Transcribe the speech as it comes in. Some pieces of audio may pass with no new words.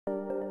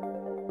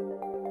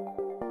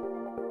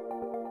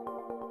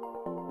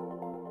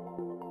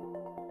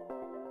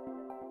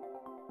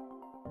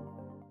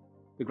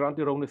The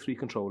Aerona3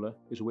 controller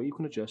is where you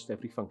can adjust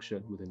every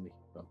function within the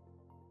heat pump.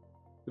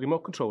 The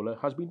remote controller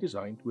has been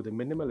designed with a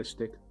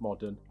minimalistic,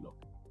 modern look.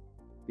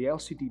 The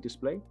LCD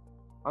display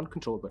and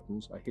control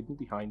buttons are hidden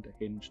behind a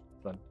hinged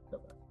front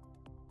cover.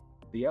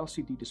 The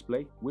LCD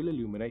display will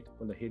illuminate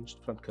when the hinged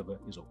front cover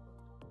is opened.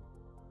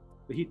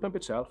 The heat pump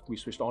itself can be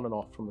switched on and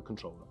off from the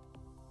controller.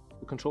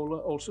 The controller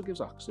also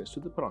gives access to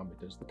the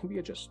parameters that can be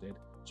adjusted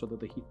so that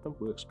the heat pump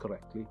works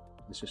correctly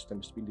to the system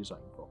it's been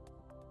designed for.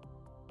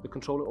 The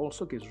controller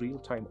also gives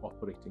real-time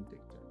operating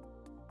data,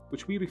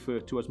 which we refer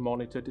to as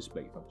monitor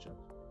display functions.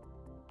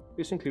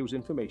 This includes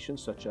information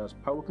such as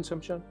power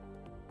consumption,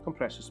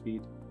 compressor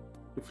speed,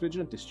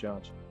 refrigerant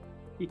discharge,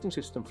 heating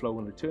system flow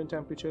and return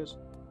temperatures,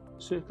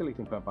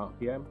 circulating pump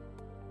RPM,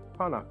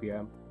 fan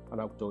RPM,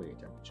 and outdoor air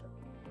temperature.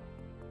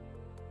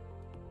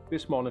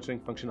 This monitoring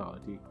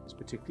functionality is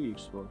particularly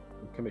useful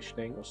when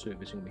commissioning or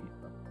servicing the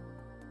heat pump.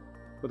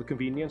 For the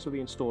convenience of the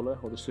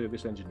installer or the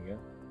service engineer,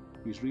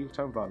 these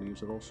real-time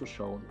values are also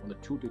shown on the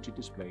 2-digit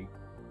display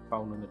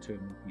found on the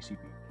terminal PCB,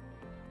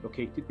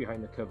 located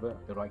behind the cover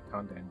at the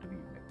right-hand end of the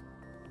unit.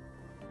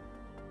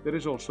 There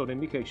is also an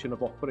indication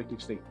of operating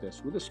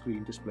status with a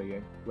screen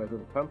displaying whether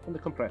the pump and the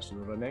compressor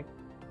are running,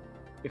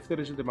 if there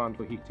is a demand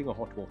for heating or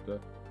hot water,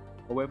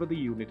 or whether the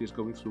unit is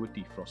going through a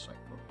defrost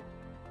cycle.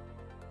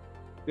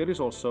 There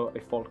is also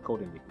a fault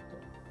code indicator.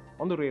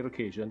 On the rare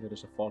occasion there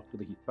is a fault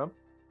with the heat pump,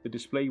 the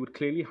display would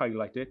clearly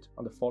highlight it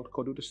and the fault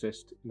code would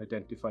assist in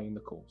identifying the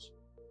cause.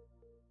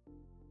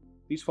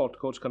 These fault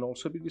codes can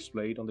also be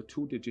displayed on the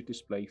 2-digit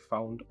display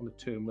found on the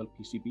terminal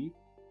PCB,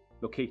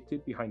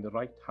 located behind the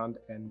right-hand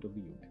end of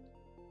the unit.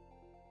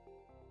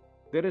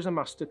 There is a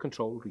master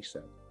control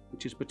reset,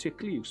 which is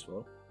particularly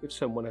useful if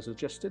someone has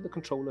adjusted the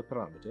controller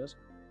parameters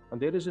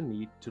and there is a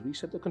need to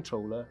reset the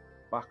controller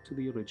back to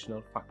the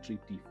original factory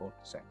default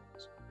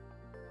settings.